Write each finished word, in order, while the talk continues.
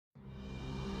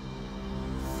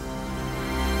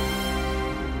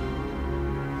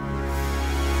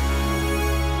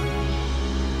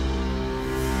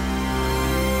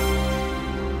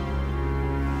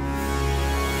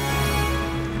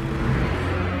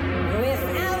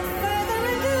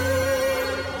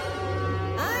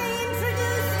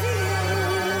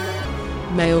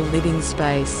Male Living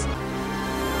Space,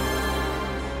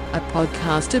 a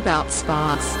podcast about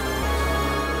sparks.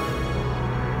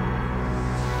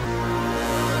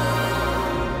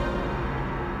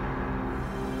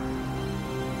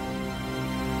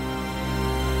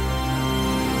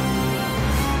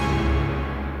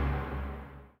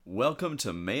 Welcome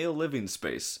to Male Living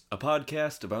Space, a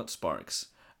podcast about Sparks.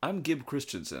 I'm Gib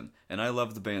Christensen, and I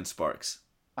love the band Sparks.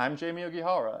 I'm Jamie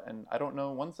Ogihara, and I don't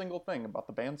know one single thing about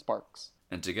the band Sparks.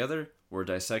 And together, we're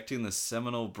dissecting the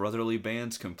seminal brotherly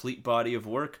band's complete body of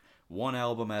work, one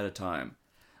album at a time.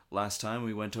 Last time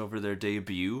we went over their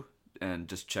debut, and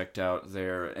just checked out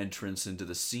their entrance into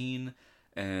the scene,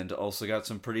 and also got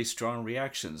some pretty strong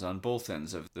reactions on both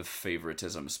ends of the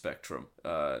favoritism spectrum.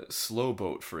 Slow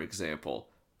Boat, for example.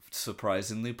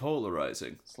 Surprisingly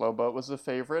polarizing. Slow Boat was a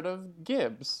favorite of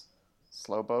Gibbs.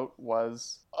 Slow Boat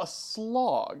was a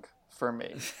slog for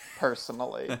me,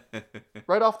 personally.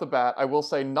 Right off the bat, I will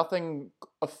say nothing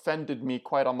offended me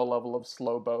quite on the level of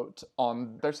Slow Boat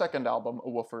on their second album, A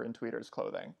Woofer in Tweeter's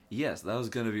Clothing. Yes, that was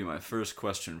going to be my first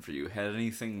question for you. Had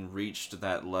anything reached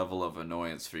that level of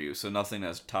annoyance for you? So nothing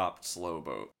has topped Slow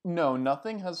Boat? No,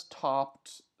 nothing has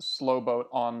topped Slow Boat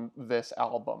on this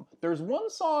album. There's one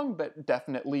song that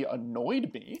definitely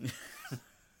annoyed me.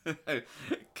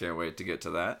 Can't wait to get to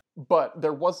that. But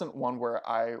there wasn't one where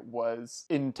I was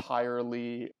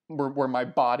entirely, where my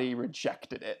body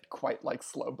rejected it, quite like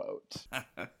Slow Boat.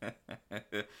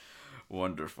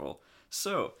 Wonderful.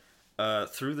 So,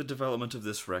 through the development of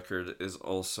this record is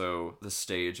also the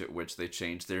stage at which they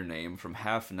changed their name from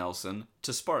Half Nelson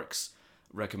to Sparks,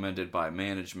 recommended by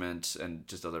management and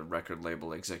just other record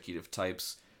label executive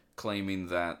types, claiming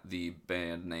that the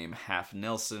band name Half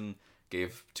Nelson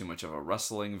gave too much of a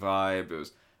wrestling vibe. It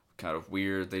was kind of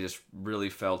weird. They just really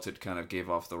felt it kind of gave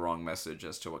off the wrong message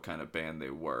as to what kind of band they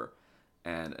were.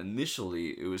 And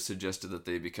initially, it was suggested that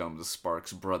they become the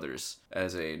Sparks Brothers,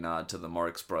 as a nod to the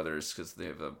Marx Brothers, because they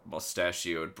have a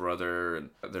mustachioed brother, and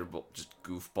they're just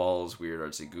goofballs, weird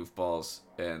artsy goofballs,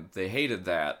 and they hated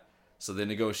that, so they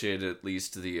negotiated at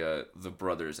least the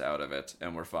brothers out of it,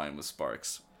 and were fine with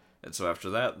Sparks. And so after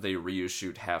that, they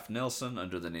reissued Half Nelson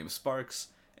under the name Sparks,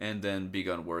 and then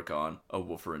begun work on A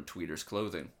Woofer in Tweeter's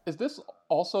Clothing. Is this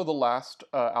also the last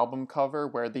album cover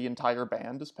where the entire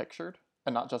band is pictured,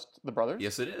 and not just the brothers?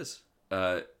 Yes, it is.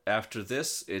 After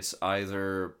this, it's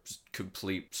either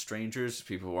complete strangers,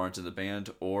 people who aren't in the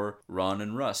band, or Ron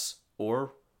and Russ,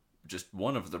 or just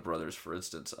one of the brothers, for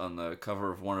instance. On the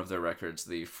cover of one of their records,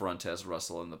 the front has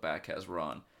Russell and the back has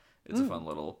Ron. It's a fun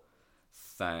little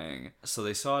thing. So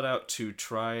they sought out to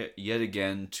try yet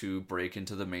again to break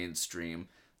into the mainstream.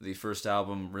 The first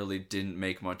album really didn't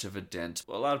make much of a dent.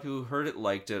 A lot of people who heard it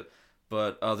liked it,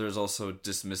 but others also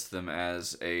dismissed them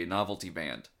as a novelty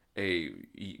band, a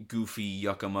goofy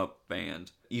yuck-em-up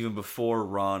band, even before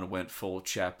Ron went full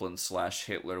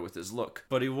Chaplin/Hitler with his look.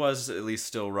 But he was at least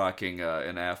still rocking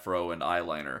an afro and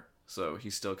eyeliner, so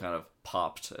he still kind of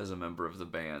popped as a member of the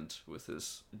band with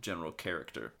his general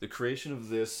character. The creation of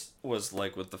this was,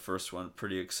 like with the first one,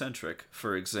 pretty eccentric.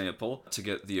 For example, to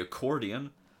get the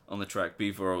accordion on the track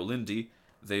Beaver O'Lindy,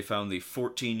 they found the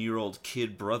 14-year-old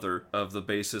kid brother of the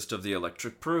bassist of the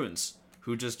Electric Prunes,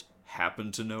 who just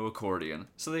happened to know accordion.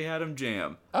 So they had him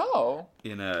jam. Oh.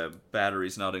 In a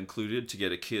Batteries Not Included to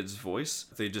get a kid's voice.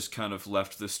 They just kind of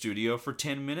left the studio for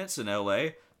 10 minutes in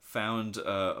LA, found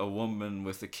a woman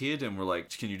with a kid, and were like,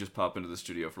 can you just pop into the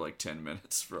studio for like 10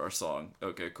 minutes for our song?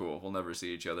 Okay, cool. We'll never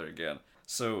see each other again.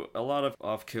 So a lot of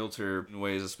off-kilter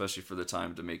ways, especially for the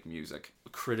time, to make music.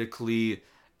 Critically,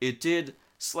 it did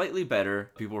slightly better.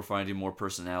 People were finding more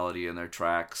personality in their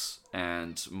tracks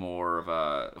and more of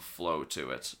a flow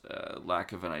to it.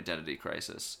 Lack of an identity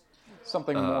crisis.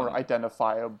 Something more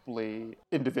identifiably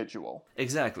individual.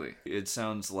 Exactly. It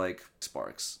sounds like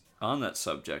Sparks. On that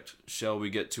subject, shall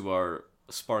we get to our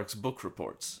Sparks book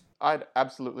reports? I'd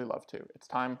absolutely love to. It's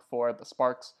time for the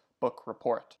Sparks book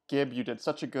report. Gib, you did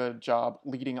such a good job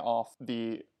leading off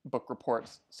the book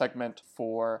reports segment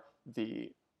for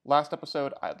the last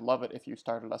episode. I'd love it if you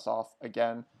started us off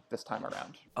again this time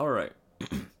around. All right.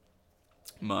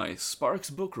 My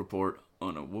Sparks book report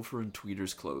on A Woofer in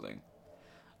Tweeter's Clothing.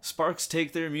 Sparks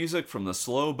take their music from the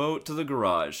Slow Boat to the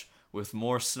garage, with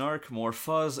more snark, more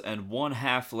fuzz, and one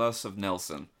half less of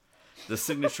Nelson. The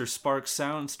signature Sparks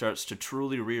sound starts to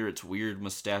truly rear its weird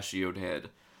mustachioed head.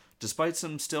 Despite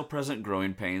some still present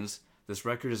growing pains, this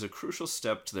record is a crucial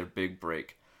step to their big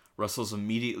break. Russell's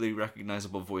immediately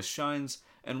recognizable voice shines,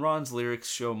 and Ron's lyrics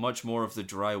show much more of the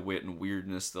dry wit and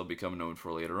weirdness they'll become known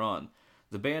for later on.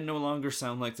 The band no longer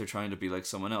sound like they're trying to be like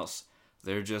someone else.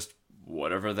 They're just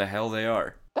whatever the hell they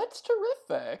are. That's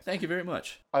terrific. Thank you very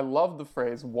much. I love the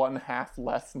phrase one half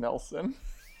less Nelson.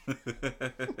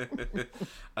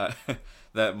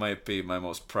 That might be my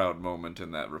most proud moment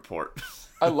in that report.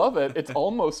 I love it. It's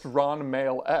almost Ron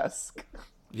Mail-esque.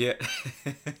 Yeah.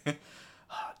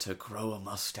 To grow a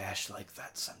mustache like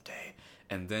that someday.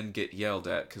 And then get yelled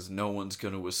at because no one's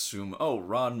going to assume, oh,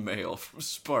 Ron Mail from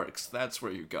Sparks, that's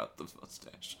where you got the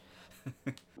mustache.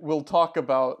 We'll talk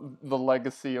about the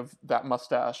legacy of that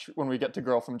mustache when we get to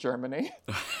Girl from Germany.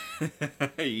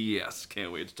 Yes,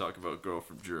 can't wait to talk about Girl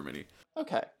from Germany.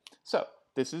 Okay, so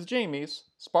this is Jamie's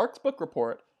Sparks book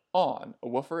report on A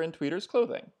Woofer in Tweeter's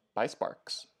Clothing by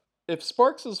Sparks. If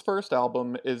Sparks' first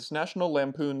album is National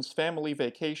Lampoon's Family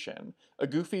Vacation, a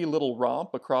goofy little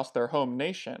romp across their home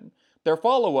nation, their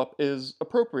follow-up is,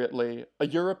 appropriately, a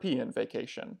European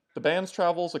vacation. The band's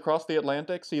travels across the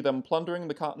Atlantic see them plundering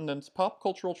the continent's pop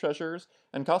cultural treasures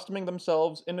and costuming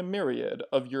themselves in a myriad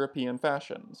of European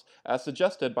fashions, as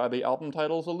suggested by the album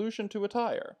title's allusion to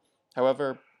attire.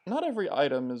 However, not every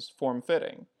item is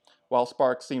form-fitting. While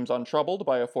Sparks seems untroubled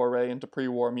by a foray into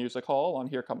pre-war music hall on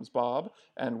Here Comes Bob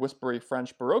and whispery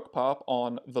French Baroque pop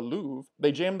on The Louvre,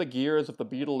 they jam the gears of the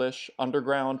Beatle-ish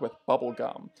underground with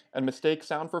bubblegum and mistake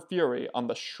sound for fury on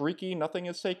the shrieky Nothing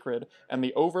Is Sacred and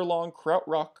the overlong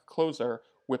krautrock closer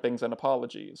Whippings and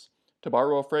Apologies. To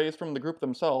borrow a phrase from the group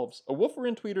themselves, A Woofer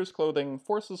in Tweeter's Clothing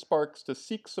forces Sparks to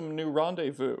seek some new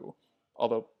rendezvous,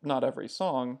 although not every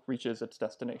song reaches its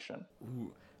destination.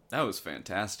 Ooh, that was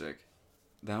fantastic.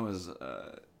 That was,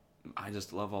 I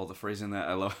just love all the phrasing that.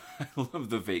 I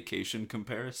love the vacation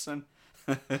comparison.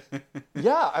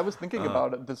 Yeah, I was thinking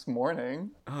about it this morning.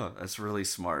 Oh, that's really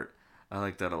smart. I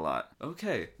like that a lot.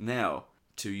 Okay, now,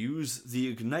 to use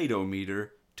the Ignitometer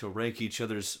to rank each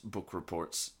other's book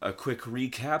reports. A quick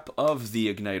recap of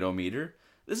the Ignitometer.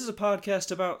 This is a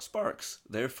podcast about sparks.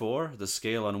 Therefore, the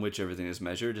scale on which everything is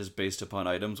measured is based upon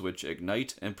items which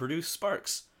ignite and produce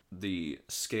sparks. The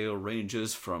scale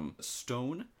ranges from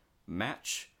stone,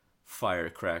 match,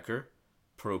 firecracker,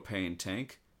 propane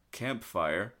tank,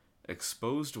 campfire,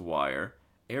 exposed wire,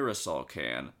 aerosol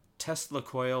can, Tesla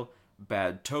coil,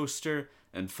 bad toaster,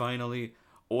 and finally,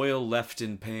 oil left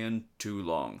in pan too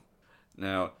long.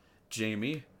 Now,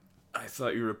 Jamie, I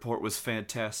thought your report was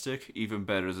fantastic, even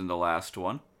better than the last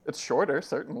one. It's shorter,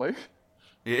 certainly.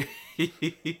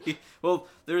 Well,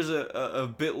 there's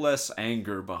a bit less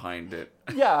anger behind it.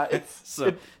 Yeah, it's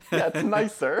So- it's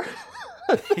nicer.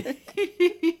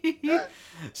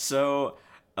 So,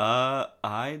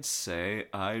 I'd say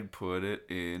I'd put it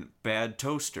in bad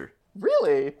toaster.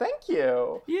 Really? Thank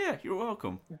you. Yeah, you're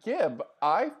welcome. Gib,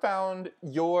 I found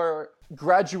your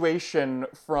graduation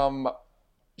from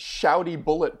shouty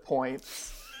bullet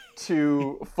points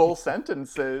to full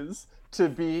sentences to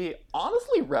be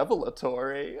honestly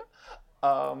revelatory.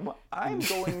 I'm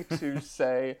going to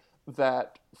say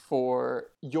that for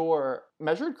your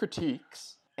measured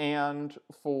critiques and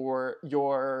for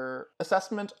your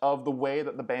assessment of the way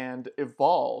that the band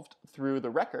evolved through the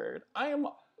record, I am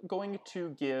going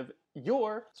to give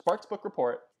your Sparks book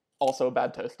report also a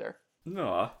bad toaster.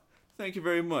 Aw, thank you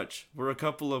very much. We're a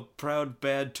couple of proud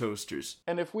bad toasters.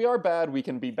 And if we are bad, we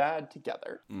can be bad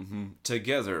together.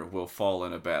 Together, we'll fall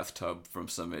in a bathtub from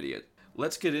some idiot.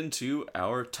 Let's get into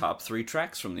our top 3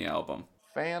 tracks from the album.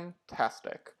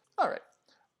 Fantastic. All right.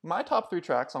 My top 3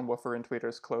 tracks on Woofer and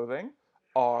Tweeter's Clothing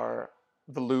are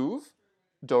The Louvre,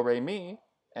 Do Re Mi,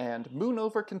 and Moon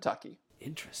Over Kentucky.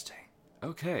 Interesting.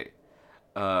 Okay.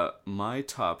 My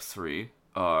top 3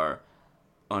 are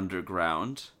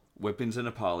Underground, Whippings and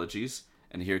Apologies,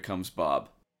 and Here Comes Bob.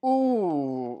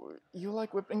 Ooh, you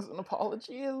like Whippings and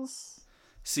Apologies?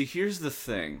 See, here's the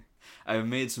thing. I've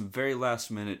made some very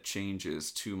last-minute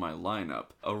changes to my lineup.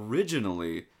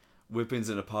 Originally, Whippings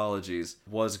and Apologies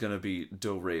was gonna be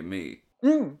Do Re Mi.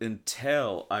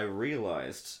 Until I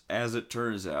realized, as it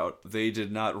turns out, they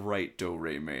did not write Do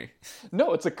Re Mi.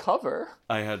 No, it's a cover.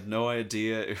 I had no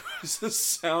idea it was a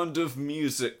Sound of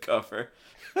Music cover.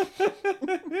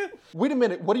 Wait a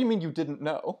minute, what do you mean you didn't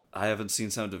know? I haven't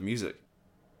seen Sound of Music.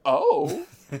 Oh.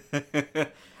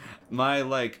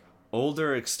 My,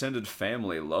 older extended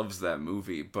family loves that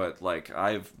movie, but,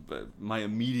 my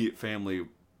immediate family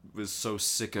was so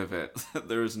sick of it that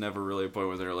there was never really a point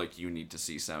where they're like, you need to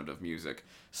see Sound of Music.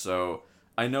 So,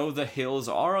 I know the Hills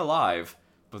are alive,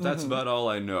 but that's about all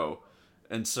I know.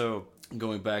 And so,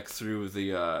 going back through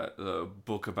the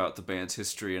book about the band's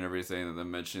history and everything, and then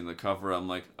mentioning the cover, I'm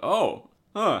like, oh,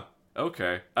 huh,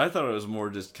 okay. I thought it was more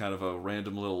just kind of a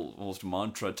random little, almost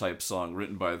mantra-type song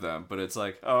written by them, but it's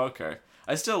like, oh, okay.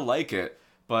 I still like it,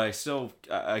 But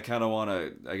I kind of want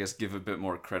to, I guess, give a bit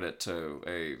more credit to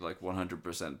a like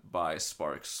 100% by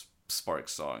Sparks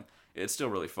song. It's still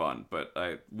really fun, but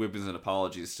Whippings and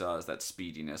Apologies still has that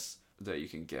speediness that you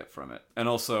can get from it. And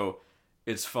also,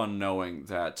 it's fun knowing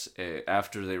that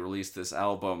after they released this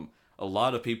album, a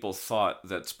lot of people thought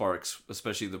that Sparks,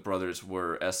 especially the brothers,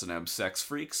 were S&M sex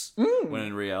freaks, when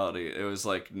in reality it was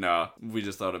like, nah, we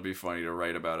just thought it'd be funny to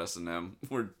write about S&M.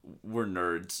 We're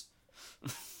nerds.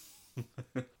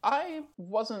 I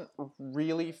wasn't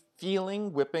really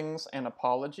feeling Whippings and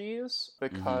Apologies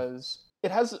because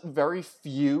it has very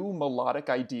few melodic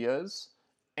ideas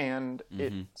and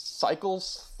it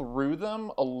cycles through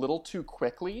them a little too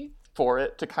quickly for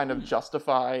it to kind of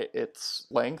justify its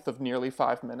length of nearly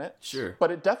 5 minutes. Sure.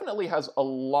 But it definitely has a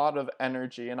lot of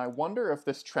energy, and I wonder if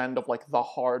this trend of like the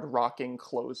hard rocking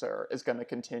closer is going to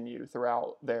continue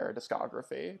throughout their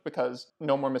discography, because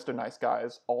No More Mr. Nice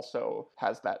Guys also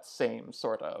has that same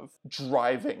sort of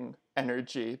driving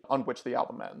energy on which the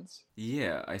album ends.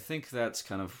 Yeah, I think that's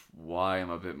kind of why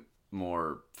I'm a bit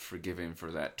more forgiving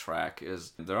for that track,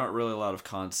 is there aren't really a lot of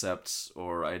concepts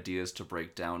or ideas to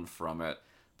break down from it.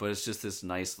 But it's just this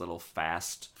nice little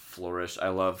fast flourish. I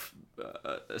love,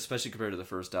 especially compared to the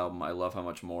first album, I love how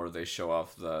much more they show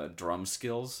off the drum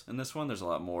skills in this one. There's a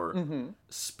lot more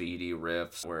speedy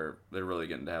riffs where they're really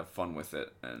getting to have fun with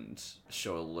it and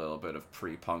show a little bit of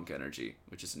pre-punk energy,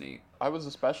 which is neat. I was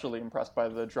especially impressed by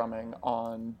the drumming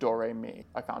on Do Re Mi.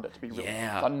 I found it to be really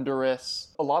Yeah. thunderous.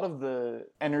 A lot of the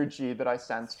energy that I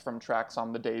sensed from tracks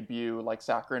on the debut, like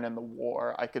Saccharine and the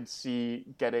War, I could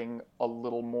see getting a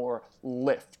little more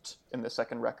lift in the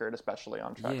second record, especially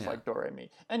on tracks like Do Re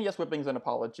Mi. And yes, Whippings and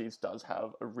Apologies does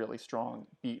have a really strong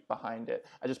beat behind it.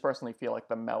 I just personally feel like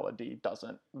the melody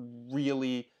doesn't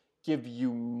really give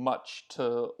you much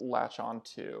to latch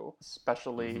onto,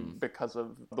 especially because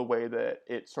of the way that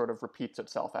it sort of repeats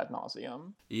itself ad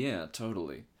nauseum. Yeah,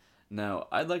 totally. Now,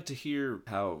 I'd like to hear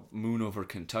how Moon Over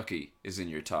Kentucky is in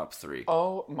your top 3.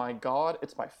 Oh my god,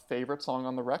 it's my favorite song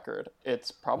on the record. It's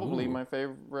probably Ooh. my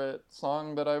favorite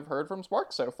song that I've heard from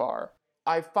Sparks so far.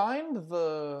 I find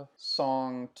the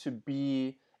song to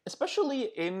be, especially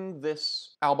in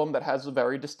this album that has a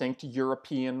very distinct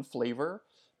European flavor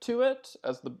to it,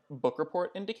 as the book report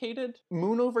indicated,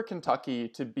 Moon Over Kentucky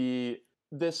to be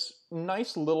this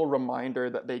nice little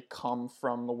reminder that they come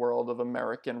from the world of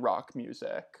American rock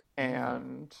music.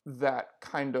 And that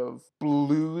kind of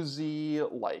bluesy,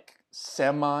 like,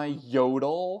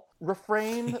 semi-yodel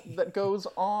refrain that goes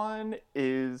on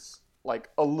is like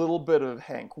a little bit of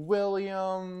Hank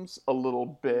Williams, a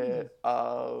little bit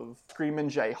of Screamin'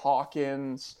 Jay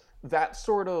Hawkins. That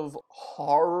sort of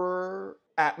horror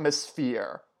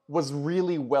atmosphere was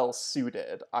really well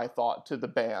suited, I thought, to the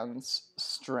band's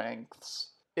strengths.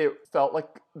 It felt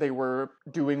like they were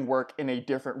doing work in a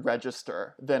different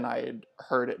register than I had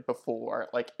heard it before.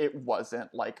 Like, it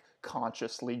wasn't, like,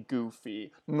 consciously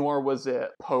goofy, nor was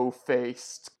it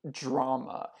po-faced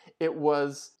drama. It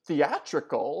was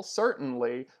theatrical,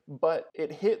 certainly, but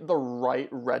it hit the right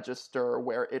register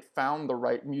where it found the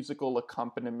right musical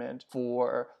accompaniment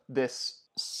for this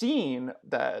scene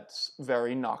that's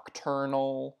very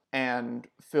nocturnal and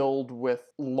filled with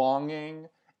longing.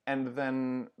 And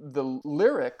then the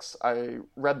lyrics, I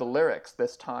read the lyrics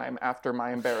this time after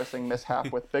my embarrassing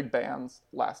mishap with big bands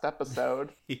last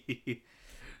episode.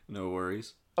 No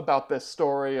worries. About this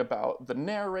story about the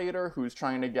narrator who's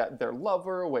trying to get their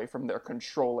lover away from their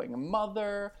controlling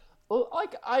mother.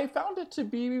 Like, I found it to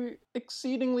be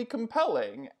exceedingly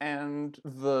compelling, and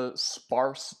the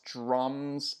sparse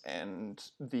drums and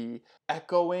the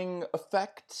echoing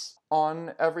effects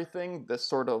on everything, this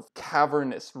sort of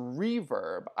cavernous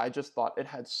reverb, I just thought it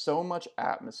had so much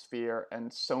atmosphere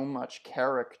and so much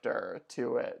character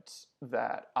to it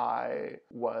that I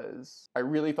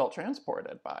really felt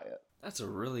transported by it. That's a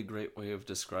really great way of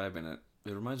describing it.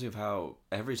 It reminds me of how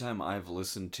every time I've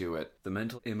listened to it, the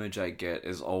mental image I get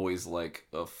is always like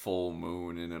a full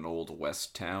moon in an old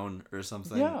west town or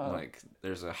something. Yeah. Like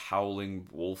there's a howling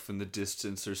wolf in the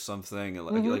distance or something. And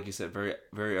like you said, very,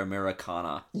 very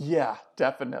Americana. Yeah,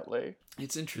 definitely.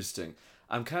 It's interesting.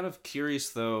 I'm kind of curious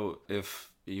though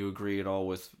if you agree at all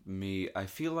with me. I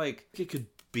feel like it could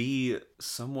be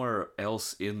somewhere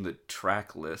else in the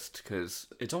track list because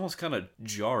it's almost kind of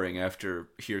jarring after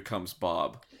Here Comes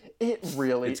Bob. It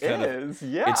really is,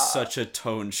 yeah. It's such a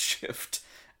tone shift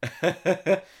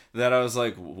that I was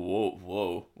like,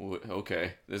 whoa,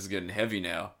 okay, this is getting heavy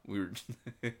now.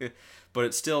 But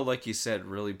it's still, like you said,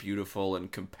 really beautiful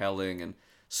and compelling and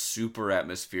super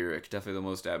atmospheric. Definitely the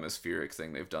most atmospheric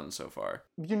thing they've done so far.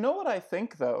 You know what I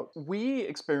think, though? We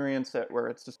experience it where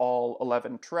it's just all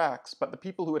 11 tracks, but the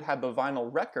people who had the vinyl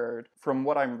record, from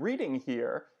what I'm reading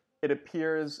here, it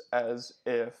appears as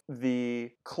if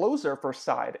the closer for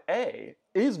side A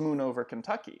is Moon Over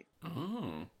Kentucky.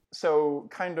 Oh. So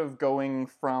kind of going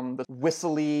from the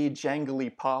whistly,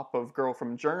 jangly pop of Girl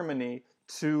from Germany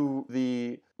to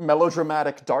the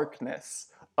melodramatic darkness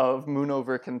of Moon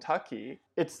Over Kentucky.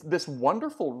 It's this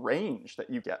wonderful range that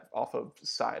you get off of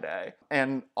side A.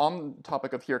 And on the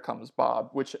topic of Here Comes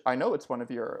Bob, which I know it's one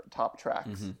of your top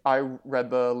tracks, I read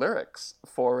the lyrics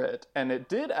for it, and it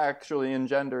did actually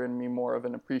engender in me more of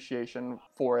an appreciation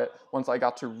for it once I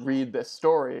got to read this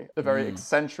story, a very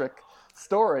eccentric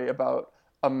story about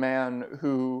a man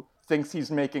who thinks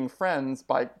he's making friends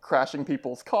by crashing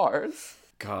people's cars.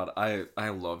 God, I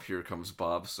love Here Comes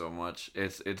Bob so much.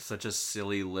 It's such a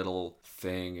silly little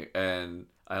thing, and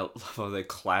I love how they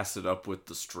class it up with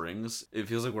the strings. It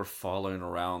feels like we're following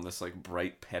around this like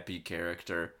bright, peppy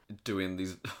character doing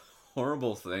these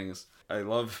horrible things. I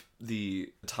love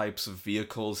the types of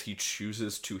vehicles he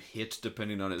chooses to hit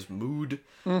depending on his mood.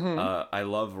 I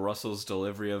love Russell's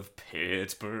delivery of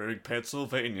Pittsburgh,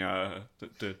 Pennsylvania.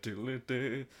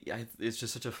 Yeah, it's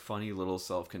just such a funny little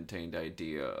self-contained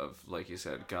idea of, like you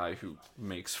said, guy who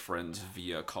makes friends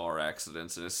via car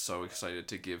accidents and is so excited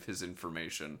to give his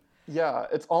information. Yeah,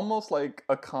 it's almost like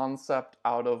a concept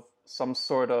out of some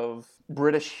sort of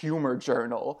British humor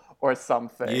journal or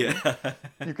something. Yeah.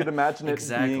 You could imagine it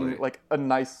being like a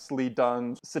nicely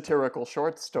done satirical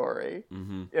short story.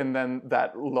 And then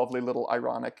that lovely little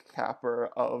ironic capper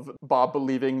of Bob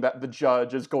believing that the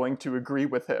judge is going to agree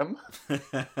with him.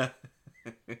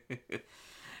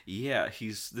 Yeah,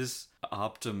 he's this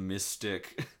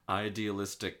optimistic,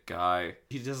 idealistic guy.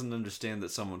 He doesn't understand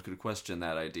that someone could question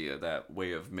that idea, that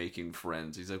way of making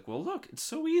friends. He's like, well, look, it's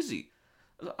so easy.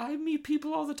 I meet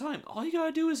people all the time. All you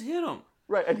gotta do is hit them.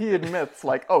 Right, and he admits,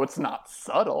 like, oh, it's not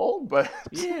subtle, but...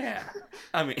 Yeah.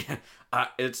 I mean,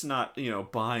 it's not,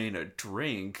 buying a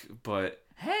drink, but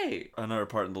hey! Another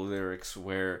part in the lyrics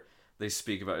where they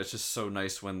speak about it's just so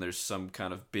nice when there's some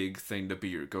kind of big thing to be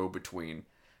your go-between.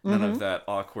 None of that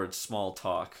awkward small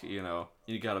talk,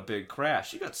 You got a big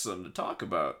crash. You got something to talk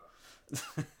about.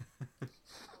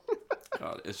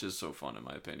 God, it's just so fun in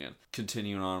my opinion.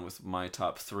 Continuing on with my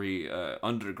top 3,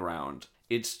 Underground.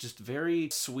 It's just very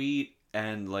sweet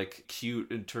and like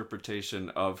cute interpretation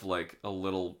of like a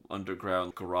little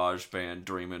underground garage band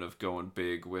dreaming of going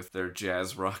big with their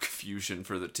jazz rock fusion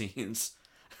for the teens.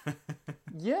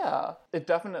 Yeah, it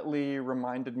definitely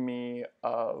reminded me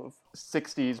of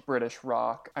 60s British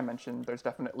rock. I mentioned there's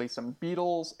definitely some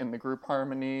Beatles in the group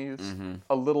harmonies,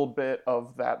 a little bit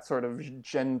of that sort of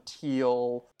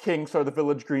genteel King, sort of the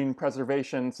Village Green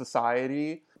Preservation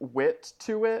Society wit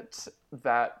to it.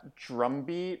 That drum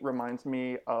beat reminds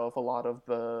me of a lot of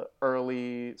the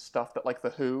early stuff that like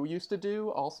The Who used to do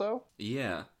also.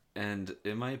 Yeah, and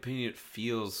in my opinion it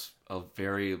feels a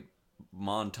very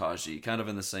montagey, kind of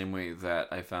in the same way that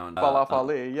I found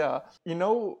Falafali, yeah.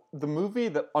 The movie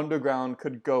that Underground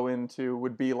could go into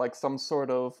would be like some sort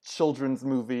of children's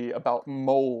movie about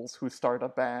moles who start a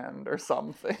band or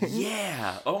something.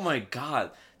 Yeah, oh my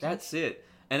god, that's it.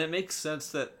 And it makes sense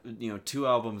that, 2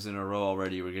 albums in a row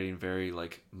already we're getting very,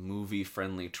 like,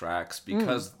 movie-friendly tracks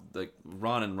because, like,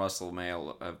 Ron and Russell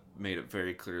Mael have made it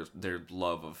very clear their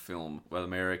love of film, with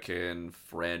American,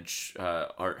 French,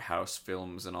 art house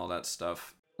films and all that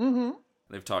stuff.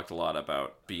 They've talked a lot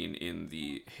about being in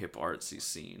the hip artsy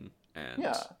scene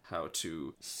and how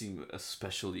to seem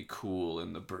especially cool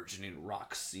in the burgeoning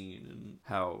rock scene and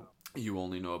how you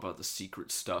only know about the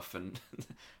secret stuff and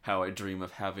how I dream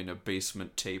of having a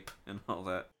basement tape and all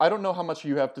that. I don't know how much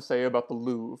you have to say about the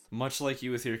Louvre. Much like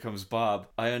you with Here Comes Bob,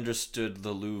 I understood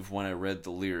the Louvre when I read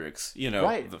the lyrics.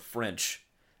 Right. The French.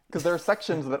 Because there are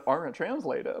sections that aren't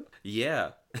translated.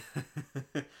 Yeah.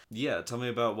 Yeah, tell me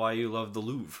about why you love the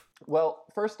Louvre. Well,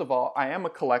 first of all, I am a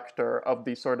collector of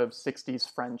the sort of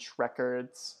 60s French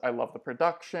records. I love the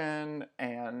production,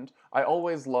 and I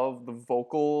always love the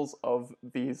vocals of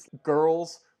these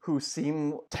girls who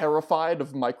seem terrified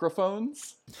of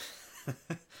microphones.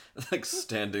 Like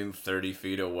standing 30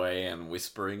 feet away and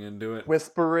whispering into it.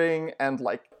 Whispering and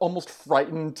like almost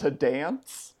frightened to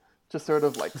dance. Just sort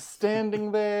of like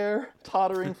standing there,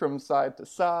 tottering from side to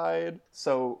side.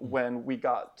 So when we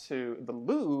got to the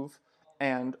Louvre,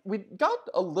 and we got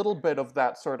a little bit of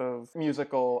that sort of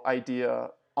musical idea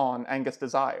on Angus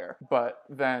Desire, but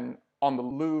then on the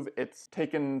Louvre, it's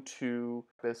taken to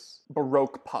this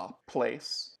Baroque pop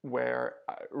place where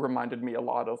it reminded me a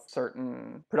lot of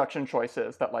certain production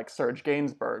choices that like Serge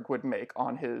Gainsbourg would make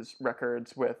on his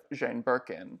records with Jane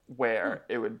Birkin, where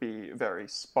it would be very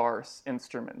sparse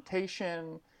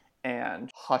instrumentation and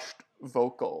hushed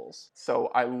vocals. So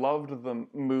I loved the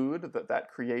mood that that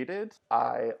created.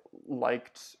 I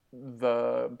liked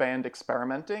the band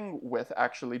experimenting with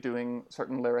actually doing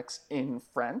certain lyrics in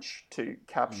French to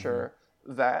capture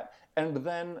that. And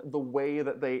then the way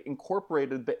that they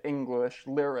incorporated the English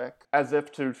lyric as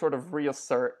if to sort of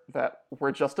reassert that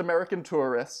we're just American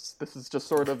tourists. This is just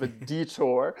sort of a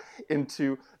detour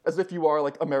into, as if you are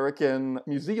like American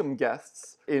museum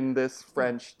guests in this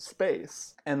French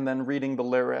space. And then reading the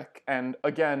lyric. And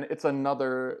again, it's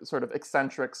another sort of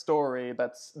eccentric story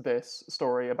that's this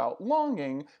story about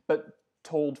longing, but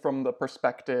told from the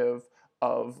perspective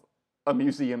of a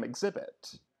museum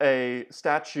exhibit. A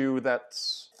statue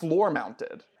that's floor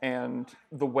mounted, and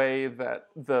the way that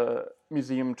the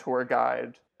museum tour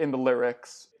guide in the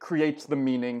lyrics creates the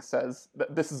meaning says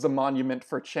that this is a monument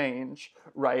for change,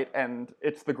 right? And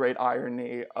it's the great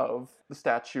irony of the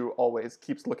statue always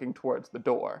keeps looking towards the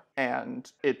door,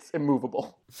 and it's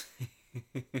immovable.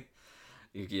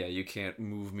 Yeah, you can't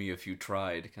move me if you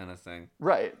tried, kind of thing.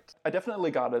 Right. I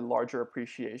definitely got a larger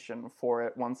appreciation for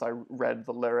it once I read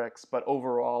the lyrics, but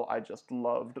overall I just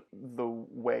loved the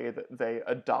way that they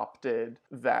adopted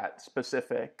that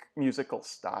specific musical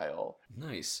style.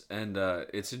 Nice. And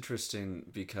it's interesting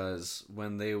because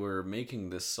when they were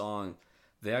making this song,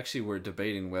 they actually were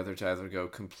debating whether to either go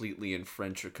completely in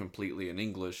French or completely in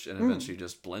English, and eventually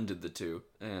just blended the two.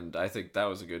 And I think that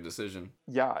was a good decision.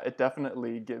 Yeah, it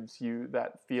definitely gives you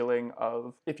that feeling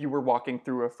of if you were walking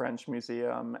through a French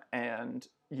museum and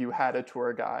you had a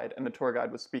tour guide and the tour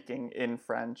guide was speaking in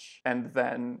French, and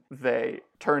then they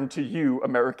turned to you,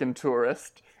 American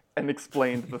tourist, and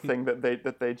explained the thing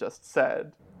that they just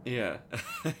said. Yeah.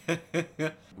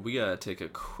 We gotta take a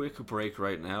quick break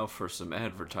right now for some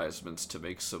advertisements to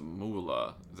make some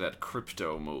moolah, that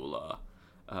crypto moolah.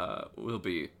 We'll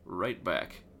be right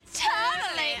back.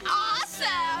 Totally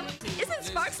awesome! Isn't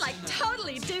Sparks like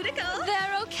totally dutiful?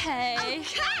 They're okay.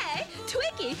 Okay!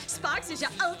 Twiki, Sparks is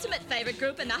your ultimate favorite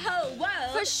group in the whole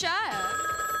world. For sure.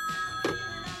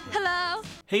 Hello?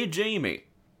 Hey, Jamie.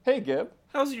 Hey, Gib.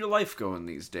 How's your life going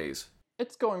these days?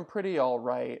 It's going pretty all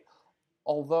right,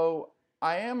 although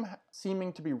I am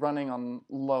seeming to be running on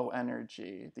low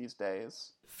energy these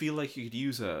days. Feel like you could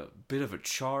use a bit of a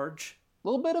charge? A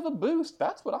little bit of a boost.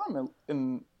 That's what I'm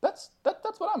in. That's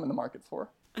what I'm in the market for.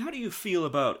 How do you feel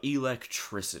about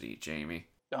electricity, Jamie?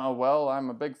 Oh, well, I'm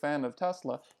a big fan of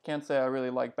Tesla. Can't say I really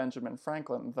like Benjamin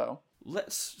Franklin, though.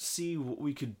 Let's see what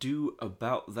we could do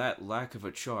about that lack of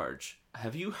a charge.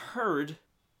 Have you heard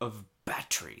of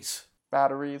batteries?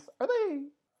 Batteries? Are they...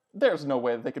 There's no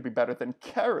way they could be better than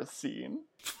kerosene.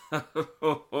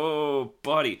 Oh,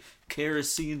 buddy,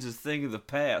 kerosene's a thing of the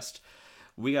past.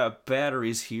 We got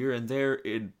batteries here, and they're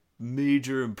in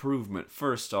major improvement.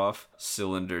 First off,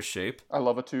 cylinder shape. I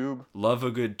love a tube. Love a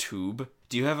good tube.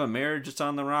 Do you have a marriage that's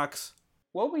on the rocks?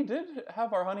 Well, we did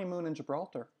have our honeymoon in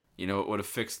Gibraltar. You know what would have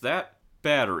fixed that?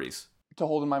 Batteries. To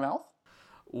hold in my mouth?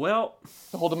 Well...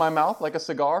 To hold in my mouth like a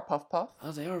cigar, puff puff?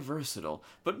 Oh, they are versatile.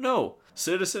 But no,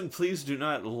 citizen, please do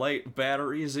not light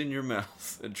batteries in your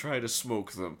mouth and try to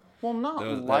smoke them. Well, not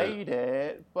light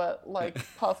it, but like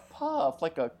puff puff,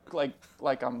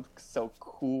 like I'm so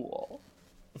cool.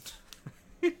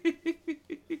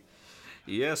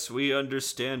 Yes, we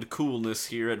understand coolness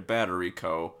here at Battery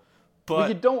Co.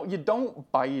 But But you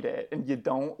don't bite it and you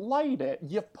don't light it.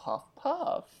 You puff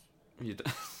puff.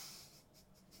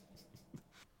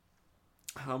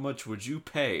 How much would you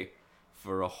pay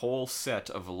for a whole set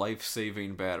of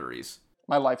life-saving batteries?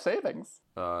 My life savings.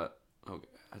 Okay,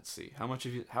 let's see. How much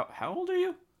have you... How old are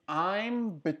you?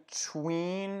 I'm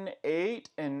between 8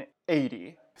 and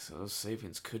 80. So those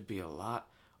savings could be a lot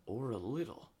or a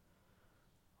little.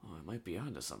 Oh, I might be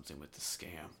onto something with the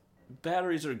scam.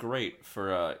 Batteries are great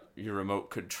for your remote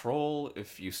control.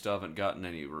 If you still haven't gotten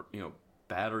any,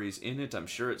 batteries in it, I'm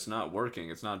sure it's not working.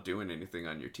 It's not doing anything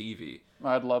on your TV.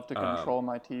 I'd love to control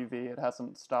my TV. It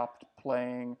hasn't stopped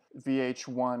playing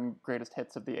VH1 greatest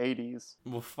hits of the 80s.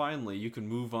 Well, finally, you can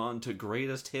move on to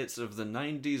greatest hits of the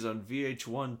 90s on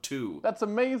VH1 too. That's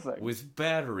amazing. With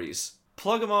batteries.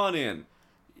 Plug them on in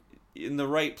the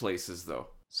right places, though.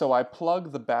 So I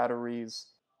plug the batteries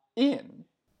in.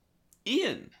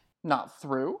 In? Not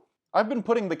through. I've been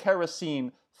putting the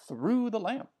kerosene through the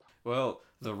lamp. Well,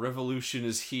 the revolution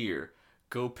is here.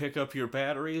 Go pick up your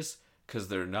batteries, because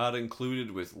they're not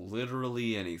included with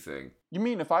literally anything. You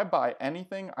mean if I buy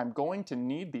anything, I'm going to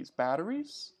need these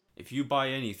batteries? If you buy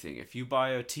anything, if you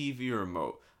buy a TV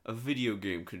remote, a video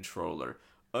game controller,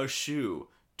 a shoe,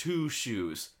 2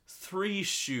 shoes, 3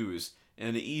 shoes,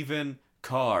 and even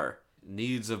car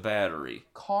needs a battery.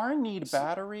 Car need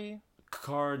battery?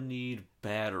 Car need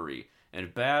battery.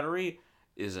 And battery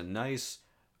is a nice,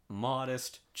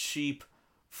 modest, cheap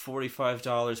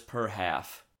 $45 per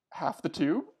half. Half the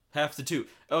tube? Half the tube.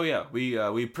 Oh yeah,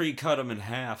 we pre-cut them in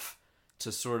half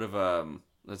to sort of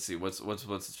let's see, what's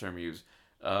the term used?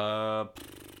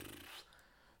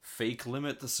 Fake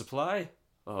limit the supply?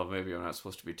 Oh, maybe I'm not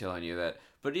supposed to be telling you that.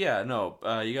 But yeah, no,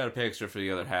 you gotta pay extra for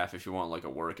the other half if you want like a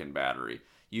working battery.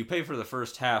 You pay for the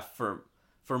first half for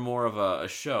more of a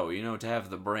show, to have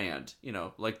the brand,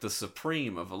 like the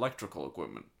Supreme of electrical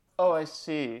equipment. Oh, I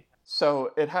see.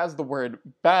 So it has the word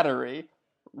battery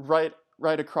right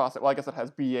across it. Well, I guess it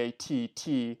has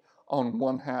BATT on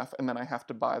one half, and then I have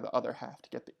to buy the other half to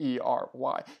get the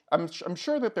ERY. I'm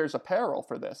sure that there's apparel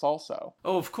for this also.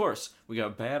 Oh, of course. We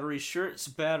got battery shirts,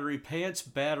 battery pants,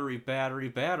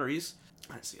 batteries.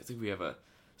 Let's see, I think we have a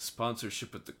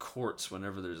sponsorship at the courts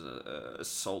whenever there's a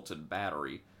assaulted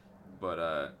battery.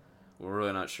 But we're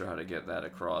really not sure how to get that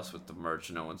across with the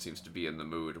merch. No one seems to be in the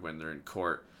mood when they're in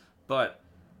court. But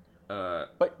you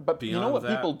know what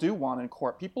that, people do want in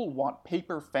court? People want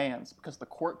paper fans because the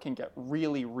court can get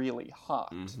really, really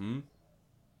hot. Mm-hmm.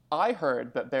 I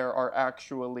heard that there are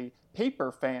actually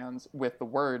paper fans with the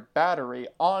word battery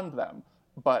on them,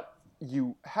 but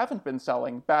you haven't been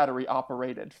selling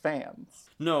battery-operated fans.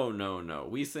 No.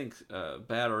 We think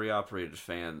battery-operated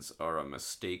fans are a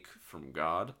mistake from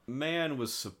God. Man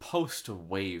was supposed to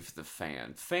wave the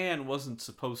fan. Fan wasn't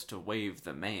supposed to wave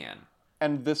the man.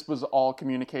 And this was all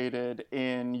communicated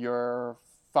in your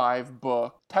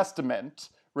 5-book testament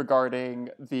regarding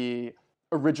the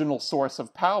original source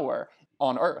of power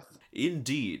on Earth.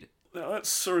 Indeed. Now let's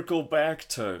circle back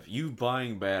to you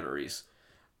buying batteries.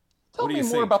 Tell me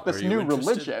more about this new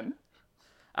religion.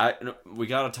 We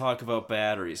gotta talk about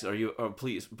batteries.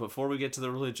 Please, before we get to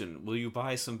the religion, will you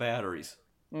buy some batteries?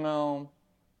 No.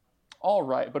 All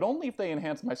right, but only if they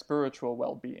enhance my spiritual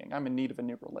well-being. I'm in need of a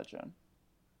new religion.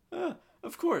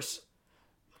 Of course.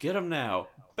 Get them now.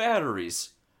 Batteries.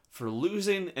 For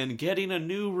losing and getting a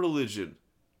new religion.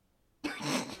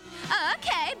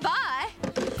 Okay, bye.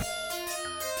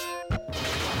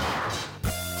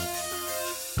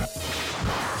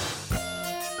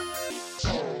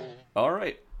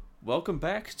 Alright, welcome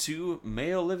back to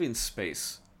Male Living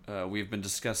Space. We've been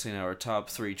discussing our top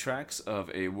 3 tracks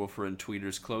of A Woofer and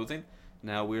Tweeter's Clothing.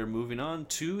 Now we're moving on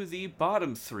to the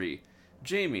bottom 3.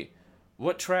 Jamie,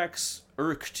 what tracks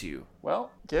irked you?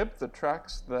 Well, Gib, the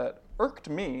tracks that irked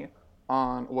me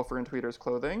on Woofer and Tweeter's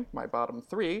Clothing, my bottom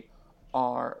 3,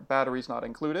 are Batteries Not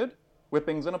Included,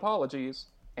 Whippings and Apologies,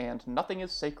 and Nothing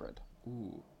is Sacred.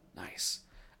 Ooh, nice.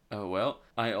 Oh, well,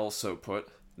 I also put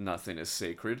Nothing is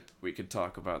Sacred. We could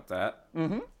talk about that.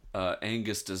 Mm-hmm.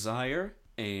 Angus Desire,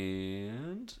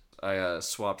 and I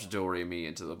swapped Do Re Mi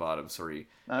into the bottom 3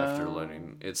 after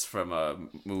learning it's from a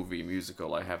movie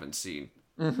musical I haven't seen.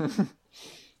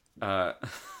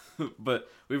 But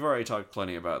we've already talked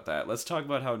plenty about that. Let's talk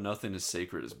about how Nothing is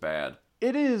Sacred is bad.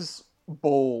 It is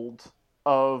bold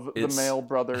of the Male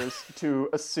brothers to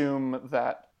assume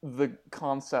that the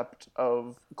concept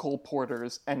of Cole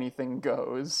Porter's Anything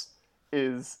Goes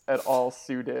is at all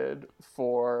suited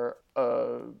for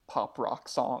a pop rock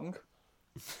song.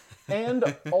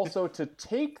 And also to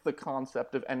take the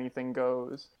concept of Anything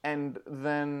Goes and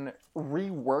then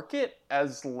rework it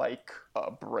as like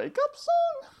a breakup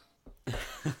song?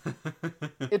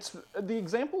 It's the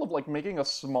example of like making a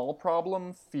small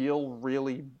problem feel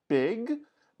really big,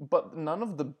 but none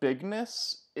of the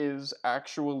bigness is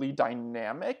actually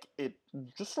dynamic. It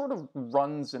just sort of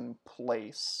runs in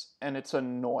place, and it's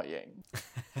annoying.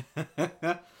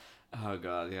 Oh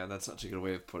god, yeah, that's such a good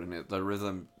way of putting it. The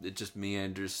rhythm, it just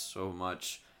meanders so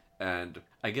much, and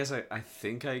I guess I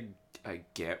think I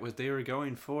get what they were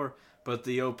going for, but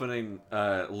the opening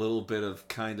little bit of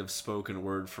kind of spoken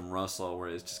word from Russell where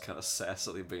it's just kind of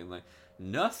sassily being like,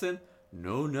 nothing,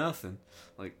 no nothing.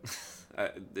 Like,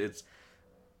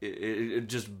 it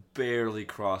just barely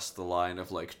crossed the line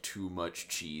of like too much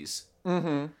cheese.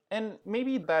 Mm-hmm. And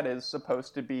maybe that is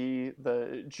supposed to be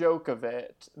the joke of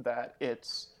it, that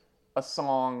it's a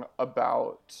song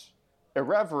about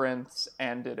irreverence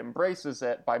and it embraces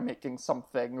it by making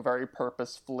something very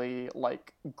purposefully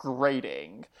like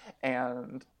grating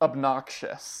and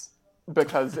obnoxious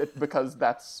because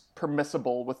that's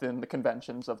permissible within the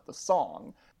conventions of the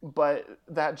song. but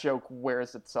that joke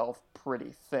wears itself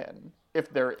pretty thin,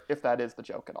 if that is the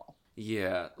joke at all.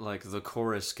 Yeah, like the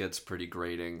chorus gets pretty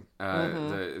grating.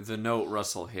 The note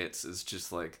Russell hits is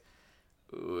just like,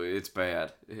 it's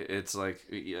bad. It's like,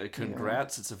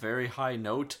 congrats, it's a very high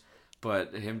note,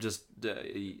 but him just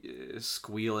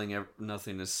squealing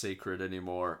 "Nothing is sacred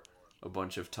anymore" a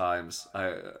bunch of times,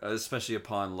 especially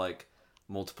upon like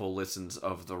multiple listens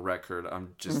of the record,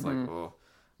 I'm just like, oh.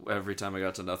 Every time I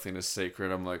got to "Nothing is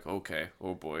Sacred," I'm like, okay,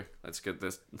 oh boy, let's get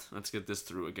this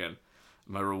through again.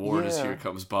 My reward is "Here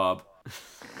Comes Bob."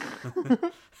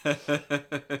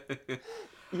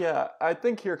 Yeah, I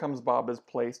think "Here Comes Bob" is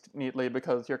placed neatly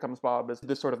because "Here Comes Bob" is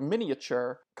this sort of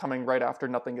miniature coming right after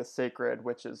 "Nothing is Sacred,"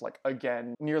 which is like,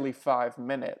 again, nearly 5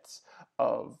 minutes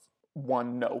of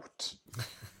one note.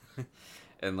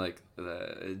 And like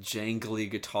the jangly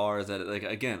guitar that, like,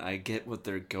 again, I get what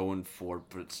they're going for,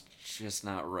 but it's just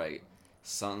not right.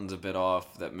 Something's a bit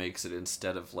off that makes it,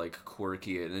 instead of like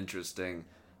quirky and interesting,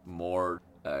 more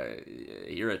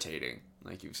irritating,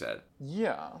 like you said.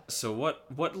 Yeah. So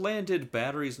what landed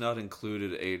 "Batteries Not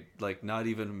Included" a like not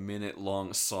even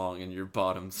minute-long song in your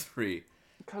bottom 3?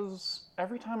 Because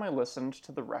every time I listened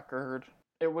to the record,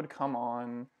 it would come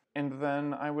on, and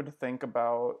then I would think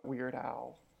about Weird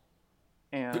Al.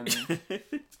 And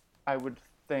I would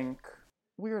think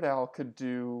Weird Al could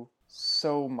do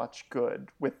so much good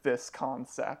with this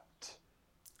concept.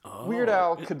 Oh. Weird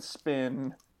Al could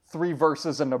spin 3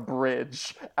 verses and a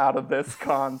bridge out of this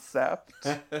concept.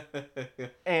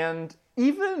 And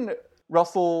even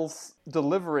Russell's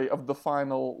delivery of the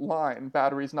final line,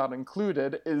 "Batteries Not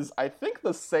Included," is, I think,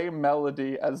 the same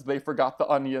melody as "They Forgot the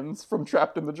Onions" from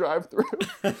Trapped in the Drive-Thru.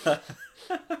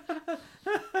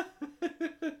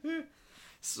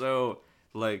 So,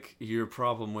 like, your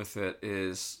problem with it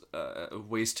is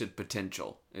wasted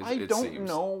potential, I don't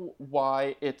know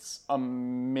why it's a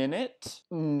minute.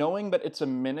 Knowing that it's a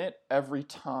minute every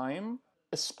time,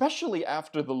 especially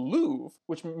after the Louvre,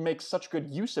 which makes such good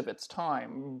use of its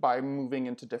time by moving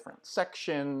into different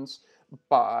sections,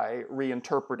 by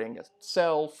reinterpreting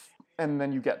itself, and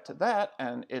then you get to that,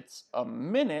 and it's a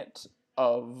minute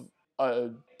of a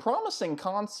promising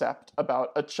concept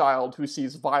about a child who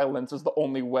sees violence as the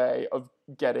only way of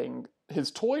getting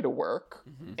his toy to work,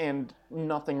 and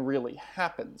nothing really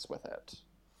happens with it.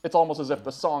 It's almost as if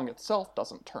the song itself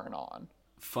doesn't turn on.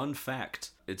 Fun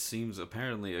fact, it seems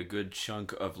apparently a good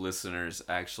chunk of listeners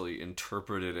actually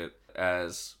interpreted it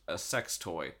as a sex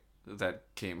toy that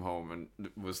came home and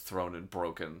was thrown and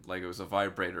broken, like it was a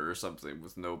vibrator or something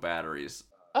with no batteries.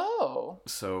 Oh.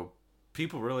 So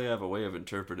people really have a way of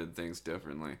interpreting things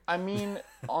differently. I mean,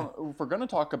 if we're going to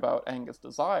talk about Angus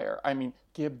Desire, I mean,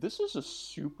 Gib, this is a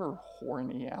super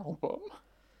horny album.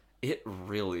 It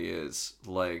really is.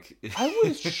 Like, I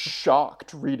was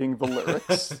shocked reading the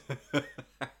lyrics.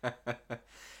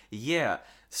 Yeah,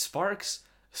 Sparks'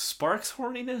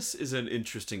 horniness is an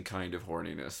interesting kind of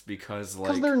horniness because,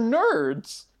 like, Because they're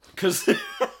nerds. Because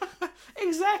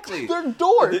exactly, They're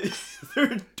dorks.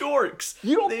 They're dorks.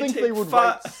 You don't think they would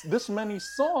write this many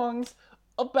songs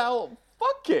about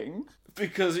fucking?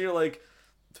 Because you're like,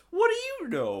 what do you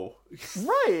know?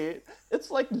 Right. It's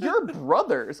like, your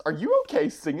brothers. Are you okay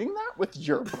singing that with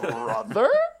your brother?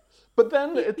 But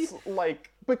then it's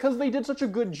like, because they did such a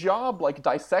good job, like,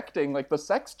 dissecting, like, the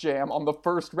sex jam on the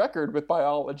first record with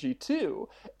Biology 2.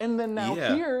 And then now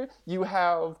here, you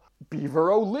have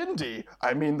Beaver O'Lindy.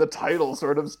 I mean, the title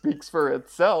sort of speaks for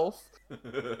itself.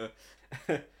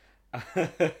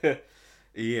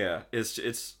 Yeah,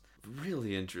 it's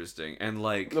really interesting. And,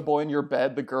 like, The boy in your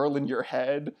bed, the girl in your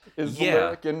head is the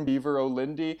lyric in Beaver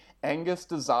O'Lindy. Angus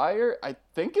Desire, I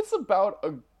think it's about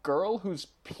a girl who's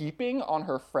peeping on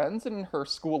her friends in her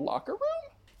school locker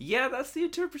room? Yeah, that's the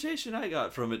interpretation I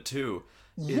got from it, too.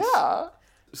 Yeah.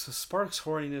 So Sparks'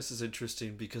 horniness is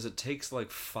interesting because it takes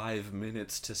like 5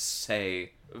 minutes to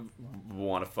say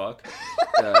 "wanna fuck."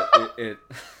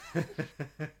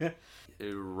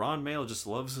 Ron Mayle just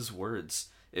loves his words.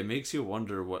 It makes you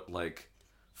wonder what, like,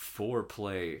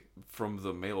 foreplay from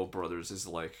the Mayle brothers is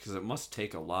like, because it must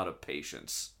take a lot of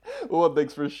patience. One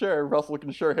thing's for sure, Russell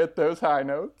can sure hit those high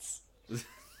notes.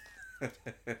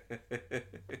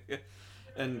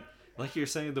 And like you're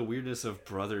saying, the weirdness of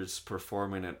brothers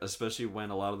performing it, especially when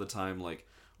a lot of the time, like,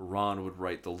 Ron would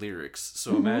write the lyrics.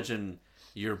 So imagine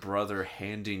your brother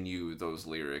handing you those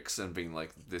lyrics and being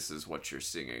like, this is what you're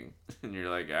singing. And you're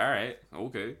like, all right,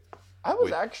 okay. I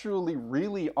was actually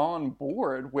really on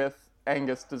board with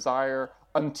Angus Desire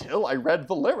until I read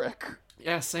the lyric.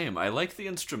 Yeah, same. I like the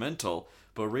instrumental,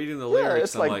 but reading the lyrics,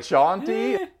 it's I'm like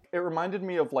jaunty. Eh. It reminded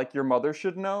me of, like, Your Mother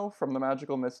Should Know from the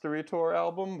Magical Mystery Tour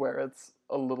album, where it's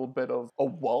a little bit of a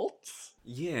waltz.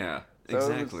 Yeah, So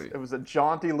exactly. it was a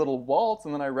jaunty little waltz,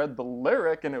 and then I read the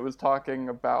lyric, and it was talking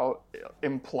about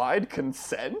implied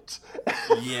consent.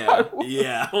 Yeah,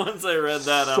 yeah. Once I read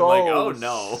that, I'm like, oh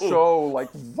no. So,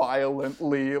 like,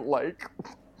 violently, like...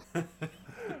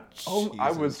 Oh,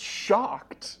 I was Jesus.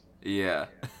 shocked. Yeah.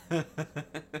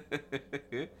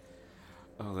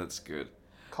 Oh, that's good.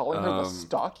 Calling her the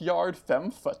stockyard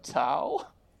femme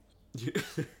fatale.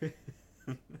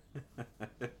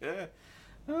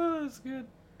 Oh, that's good.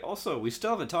 Also, we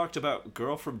still haven't talked about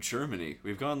Girl from Germany.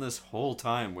 We've gone this whole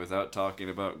time without talking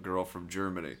about Girl from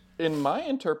Germany. In my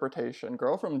interpretation,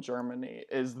 Girl from Germany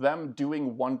is them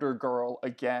doing Wonder Girl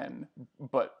again,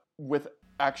 but with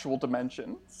actual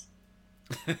dimensions.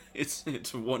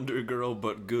 It's Wonder Girl,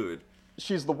 but good.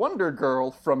 She's the Wonder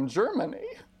Girl from Germany.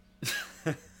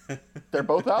 They're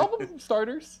both album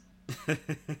starters.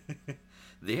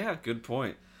 Yeah, good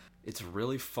point. It's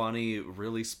really funny,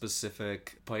 really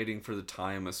specific, fighting for the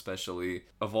time especially.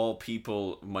 Of all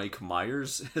people, Mike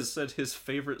Myers has said his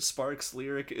favorite Sparks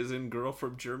lyric is in Girl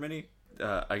from Germany.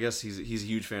 I guess he's a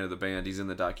huge fan of the band. He's in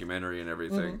the documentary and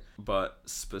everything. Mm-hmm. But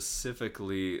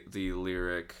specifically the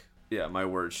lyric, yeah, my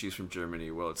word, she's from Germany.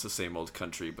 Well, it's the same old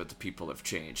country, but the people have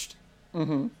changed.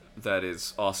 Mm-hmm. That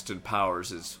is Austin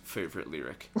Powers' favorite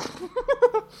lyric.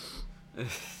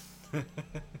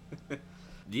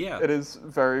 Yeah. It is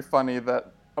very funny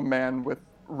that a man with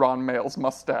Ron Mail's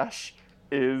mustache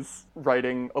is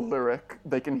writing a lyric.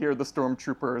 They can hear the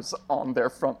stormtroopers on their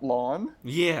front lawn.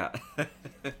 Yeah.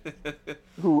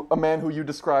 A man who you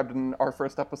described in our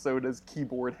first episode as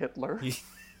Keyboard Hitler.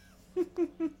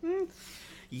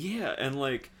 Yeah, and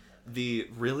like the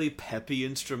really peppy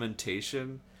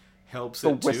instrumentation helps the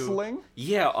it too. The whistling?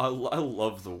 Yeah, I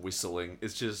love the whistling.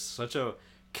 It's just such a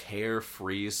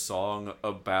carefree song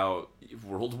about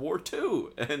World War II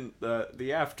and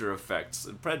the after effects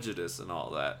and prejudice and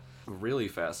all that. Really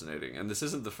fascinating. And this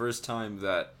isn't the first time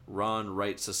that Ron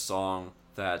writes a song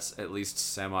that's at least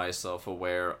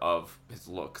semi-self-aware of his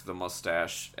look, the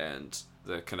mustache, and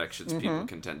the connections people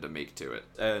can tend to make to it.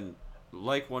 And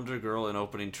like Wonder Girl, an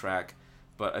opening track,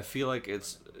 but I feel like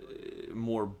it's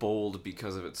more bold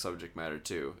because of its subject matter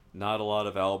too. Not a lot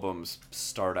of albums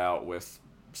start out with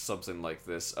something like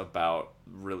this about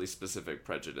really specific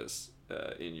prejudice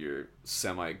in your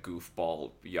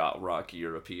semi-goofball yacht rock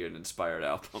European inspired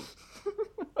album.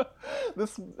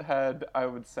 This had, I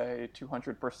would say,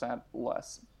 200%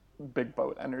 less big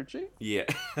boat energy. Yeah.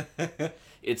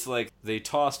 It's like they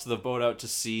tossed the boat out to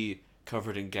sea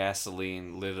covered in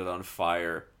gasoline, lit it on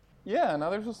fire. Yeah, now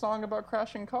there's a song about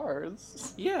crashing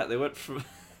cars. Yeah,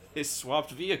 they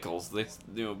swapped vehicles.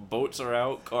 Boats are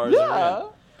out, cars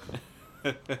are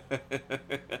in.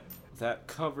 That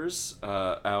covers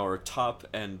our top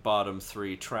and bottom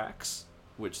 3 tracks,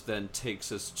 which then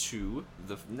takes us to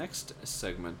the next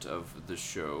segment of the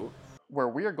show, where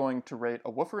we are going to rate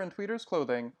a Woofer and Tweeter's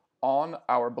clothing on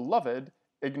our beloved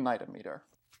Ignitometer.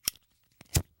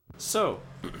 So,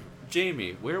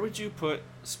 Jamie, where would you put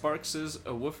Sparks'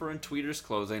 A Woofer and Tweeter's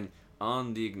clothing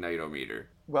on the Ignitometer?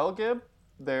 Well, Gib,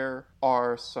 there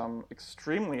are some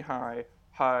extremely high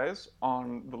highs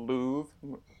on the Louvre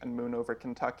and Moon over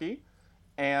Kentucky,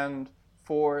 and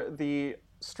for the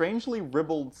strangely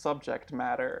ribald subject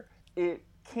matter, it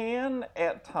can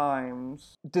at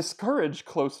times discourage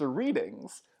closer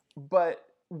readings, but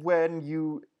when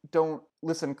you don't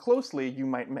listen closely, you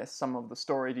might miss some of the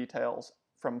story details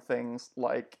from things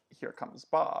like Here Comes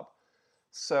Bob.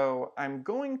 So I'm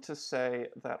going to say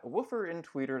that Woofer in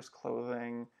Tweeter's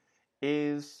clothing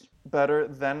is better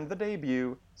than the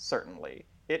debut, certainly.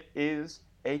 It is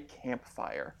a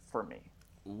campfire for me.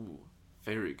 Ooh,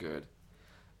 very good.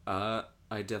 I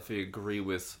definitely agree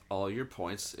with all your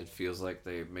points. It feels like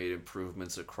they've made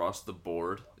improvements across the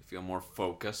board. They feel more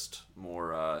focused,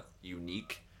 more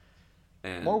unique,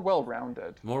 and more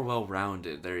well-rounded. More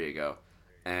well-rounded, there you go.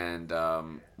 And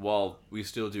while we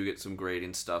still do get some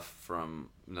grading stuff from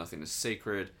Nothing is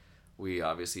Sacred, we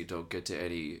obviously don't get to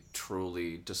any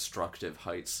truly destructive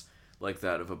heights like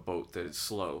that of a boat that is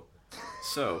slow.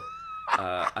 So,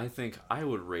 I think I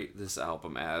would rate this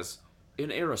album as an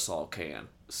aerosol can.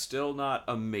 Still not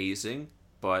amazing,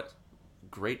 but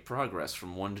great progress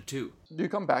from 1 to 2. Do you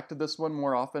come back to this one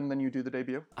more often than you do the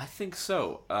debut? I think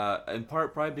so. In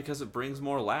part probably because it brings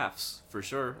more laughs, for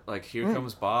sure. Like, Here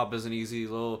Comes Bob is an easy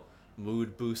little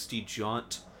mood-boosty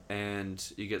jaunt,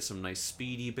 and you get some nice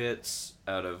speedy bits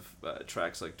out of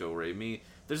tracks like Do Re Mi.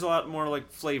 There's a lot more,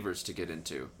 like, flavors to get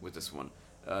into with this one.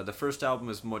 The first album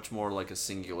is much more like a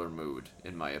singular mood,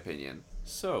 in my opinion.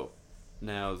 So,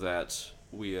 now that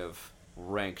we have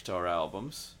ranked our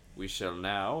albums, we shall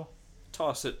now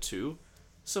toss it to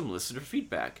some listener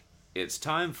feedback. It's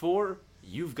time for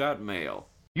You've Got Mail.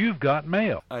 You've got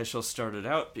mail. I shall start it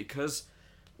out because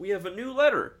we have a new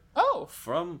letter. Oh.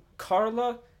 From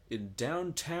Carla in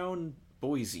downtown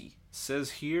Boise.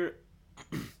 Says here,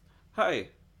 Hi.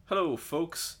 Hello,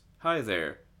 folks. Hi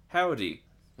there. Howdy.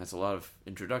 That's a lot of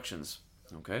introductions.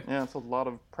 Okay. Yeah, it's a lot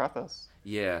of preface.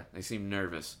 Yeah, they seem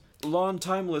nervous.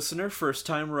 Long-time listener,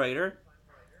 first-time writer.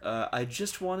 I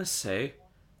just want to say,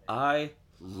 I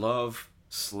love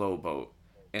Slow Boat,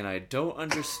 and I don't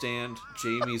understand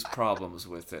Jamie's problems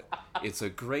with it. It's a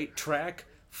great track,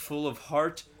 full of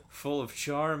heart, full of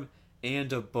charm,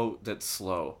 and a boat that's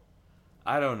slow.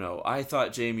 I don't know. I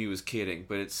thought Jamie was kidding,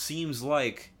 but it seems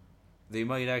like they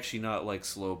might actually not like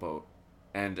Slow Boat,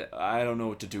 and I don't know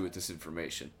what to do with this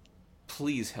information.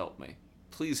 Please help me.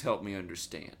 Please help me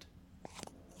understand.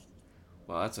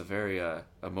 Well, that's a very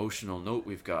emotional note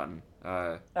we've gotten.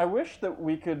 I wish that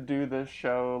we could do this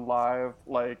show live,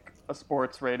 like a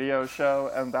sports radio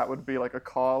show, and that would be like a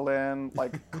call-in,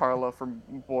 like Carla from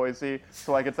Boise.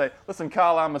 So I could say, listen,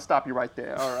 Carla, I'm going to stop you right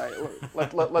there. All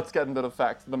right, let's get into the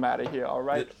facts of the matter here, all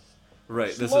right?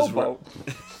 Right, this Slow is where, boat.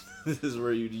 this is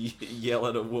where you'd yell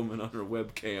at a woman on her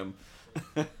webcam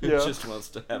who Yeah. just wants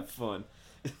to have fun.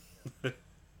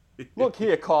 Look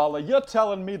here, Carla, you're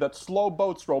telling me that Slow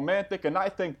Boat's romantic, and I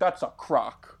think that's a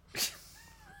crock.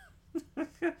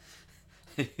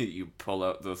 You pull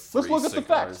out the three Let's look at the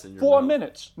cigars facts. in your 4 mouth.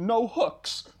 minutes, no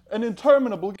hooks, an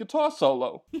interminable guitar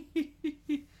solo.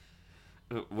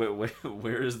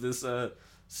 Where is this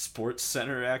Sports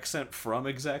Center accent from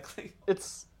exactly?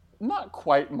 It's not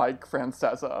quite Mike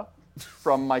Francesa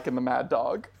from Mike and the Mad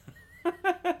Dog.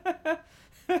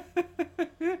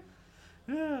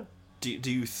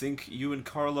 Do you think you and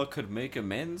Carla could make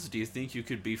amends? Do you think you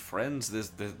could be friends?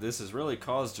 This has really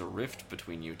caused a rift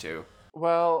between you two.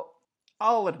 Well,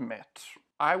 I'll admit,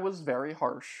 I was very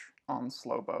harsh on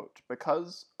Slow Boat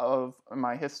because of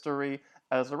my history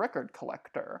as a record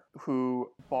collector who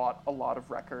bought a lot of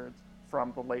records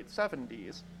from the late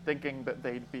 70s, thinking that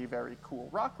they'd be very cool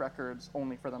rock records,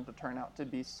 only for them to turn out to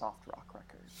be soft rock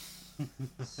records.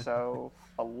 So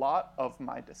a lot of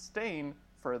my disdain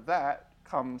for that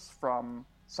comes from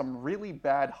some really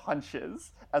bad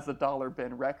hunches as a dollar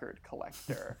bin record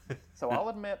collector. So I'll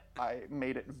admit I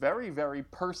made it very, very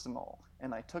personal,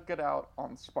 and I took it out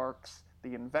on Sparks,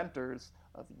 the inventors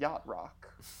of yacht rock.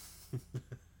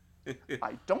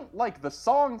 I don't like the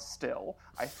song still.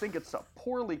 I think it's a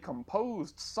poorly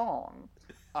composed song.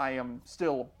 I am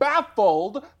still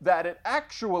baffled that it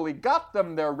actually got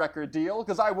them their record deal,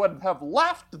 because I would have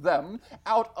laughed them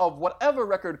out of whatever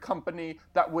record company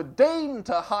that would deign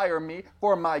to hire me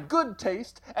for my good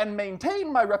taste and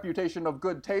maintain my reputation of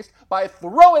good taste by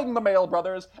throwing the Mail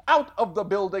Brothers out of the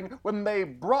building when they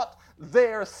brought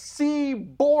their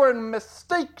sea-born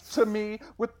mistake to me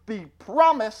with the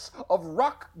promise of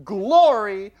rock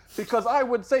glory, because I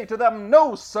would say to them,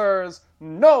 no, sirs,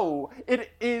 no,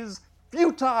 it is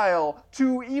futile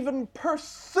to even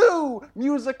pursue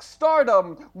music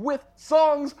stardom with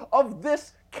songs of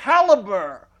this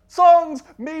caliber. Songs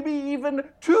maybe even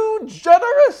too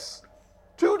generous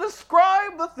to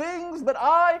describe the things that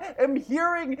I am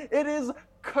hearing. It is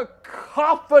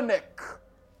cacophonic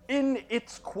in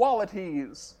its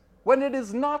qualities when it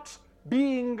is not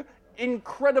being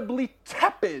incredibly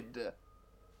tepid.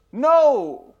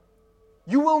 No,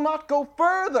 you will not go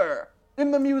further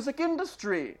in the music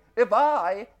industry if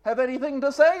I have anything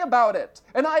to say about it.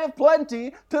 And I have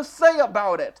plenty to say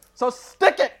about it. So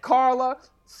stick it, Carla.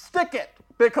 Stick it,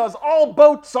 because all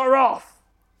boats are off.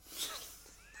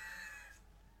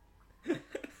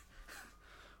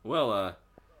 Well,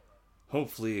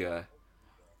 hopefully,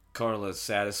 Carla's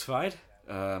satisfied.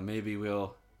 Maybe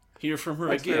we'll hear from her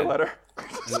Thanks for your again. letter.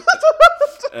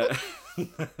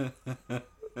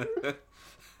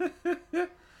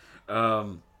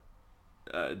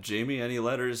 Jamie, any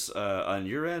letters on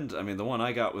your end? I mean, the one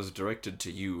I got was directed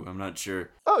to you. I'm not sure.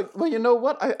 Oh, well, you know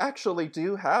what? I actually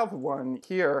do have one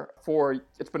here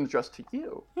it's been addressed to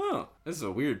you. Oh, this is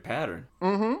a weird pattern.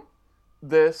 Mm-hmm.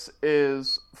 This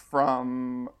is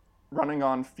from Running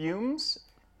on Fumes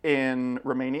in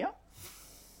Romania.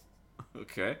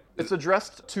 Okay. It's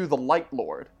addressed to the Light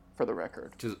Lord, for the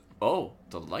record. The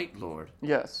Light Lord.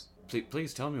 Yes.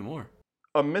 Please tell me more.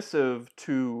 A missive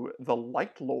to the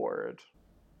Light Lord.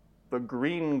 The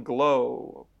green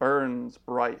glow burns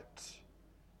bright.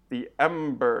 The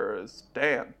embers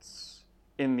dance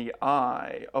in the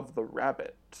eye of the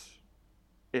rabbit.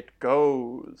 It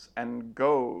goes and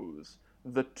goes.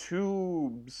 The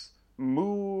tubes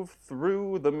move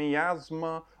through the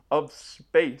miasma of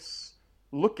space,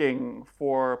 looking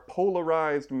for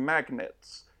polarized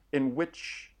magnets in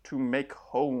which to make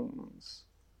homes.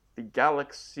 The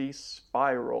galaxy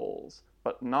spirals,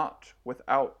 but not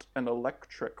without an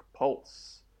electric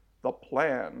pulse. The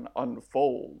plan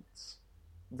unfolds.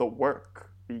 The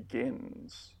work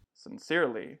begins.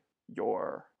 Sincerely,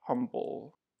 your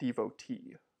humble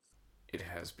devotee. It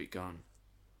has begun.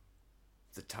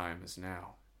 The time is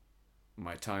now.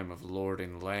 My time of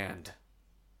lording land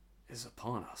is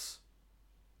upon us.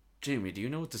 Jamie, do you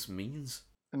know what this means?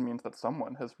 It means that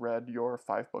someone has read your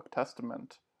 5-book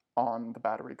testament on the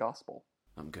Battery Gospel.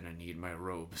 I'm gonna need my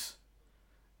robes.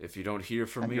 If you don't hear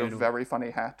from And me... your very funny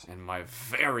hat. And my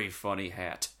very funny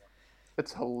hat.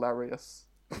 It's hilarious.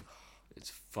 It's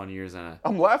funnier than a...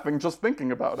 I'm laughing just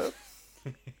thinking about it.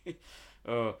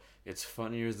 Oh, it's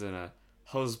funnier than a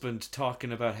husband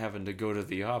talking about having to go to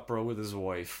the opera with his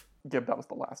wife. Gib, that was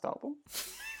the last album.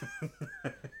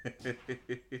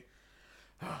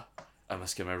 I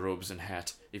must get my robes and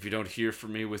hat. If you don't hear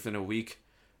from me within a week,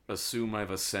 assume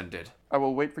I've ascended. I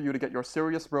will wait for you to get your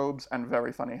serious robes and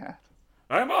very funny hat.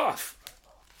 I'm off!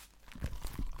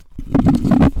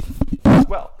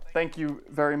 Well, thank you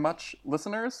very much,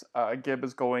 listeners. Gib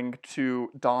is going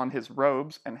to don his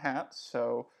robes and hat,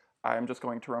 so I'm just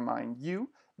going to remind you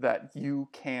that you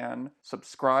can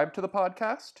subscribe to the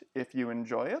podcast if you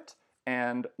enjoy it,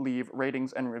 and leave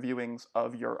ratings and reviewings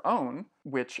of your own,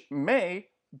 which may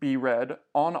be read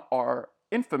on our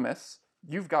infamous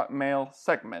You've Got Mail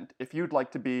segment, if you'd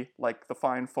like to be like the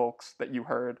fine folks that you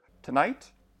heard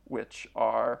tonight, which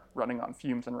are running on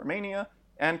fumes in Romania,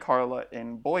 and Carla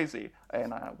in Boise.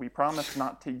 And we promise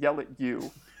not to yell at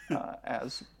you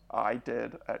as I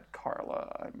did at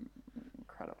Carla. I'm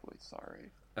incredibly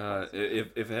sorry.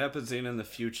 If it happens in the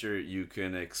future, you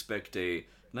can expect a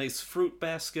nice fruit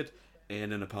basket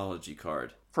and an apology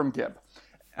card. From Gib.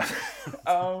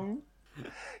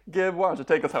 Gib, why don't you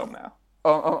take us home now?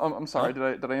 I'm sorry,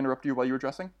 Huh? did I interrupt you while you were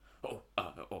dressing? Oh,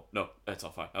 no, that's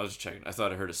all fine. I was just checking. I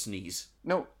thought I heard a sneeze.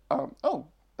 No,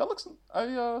 that looks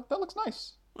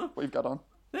nice. Huh. What you've got on.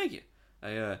 Thank you.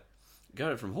 I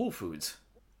got it from Whole Foods.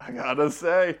 I gotta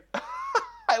say,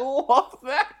 I love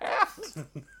that hat!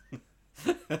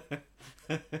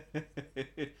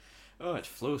 Oh, it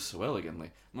flows so elegantly.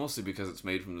 Mostly because it's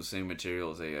made from the same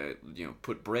material as they,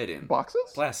 put bread in.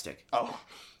 Boxes? Plastic. Oh.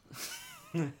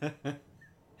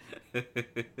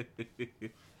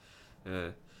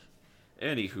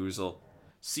 Anywhoozle,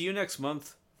 see you next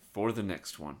month for the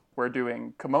next one. We're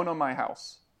doing Kimono My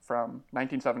House from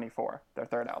 1974, their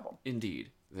third album.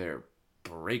 Indeed, their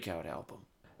breakout album.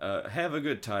 Have a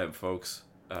good time, folks.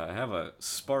 Have a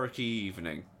sparky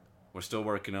evening. We're still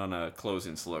working on a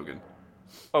closing slogan.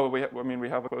 Oh, we have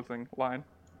a closing line.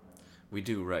 We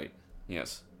do, right.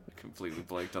 Yes, I completely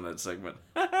blanked on that segment.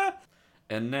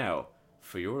 And now,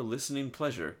 for your listening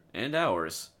pleasure and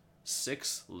ours,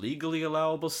 6 legally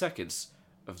allowable seconds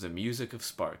of the music of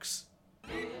Sparks.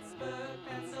 Pittsburgh.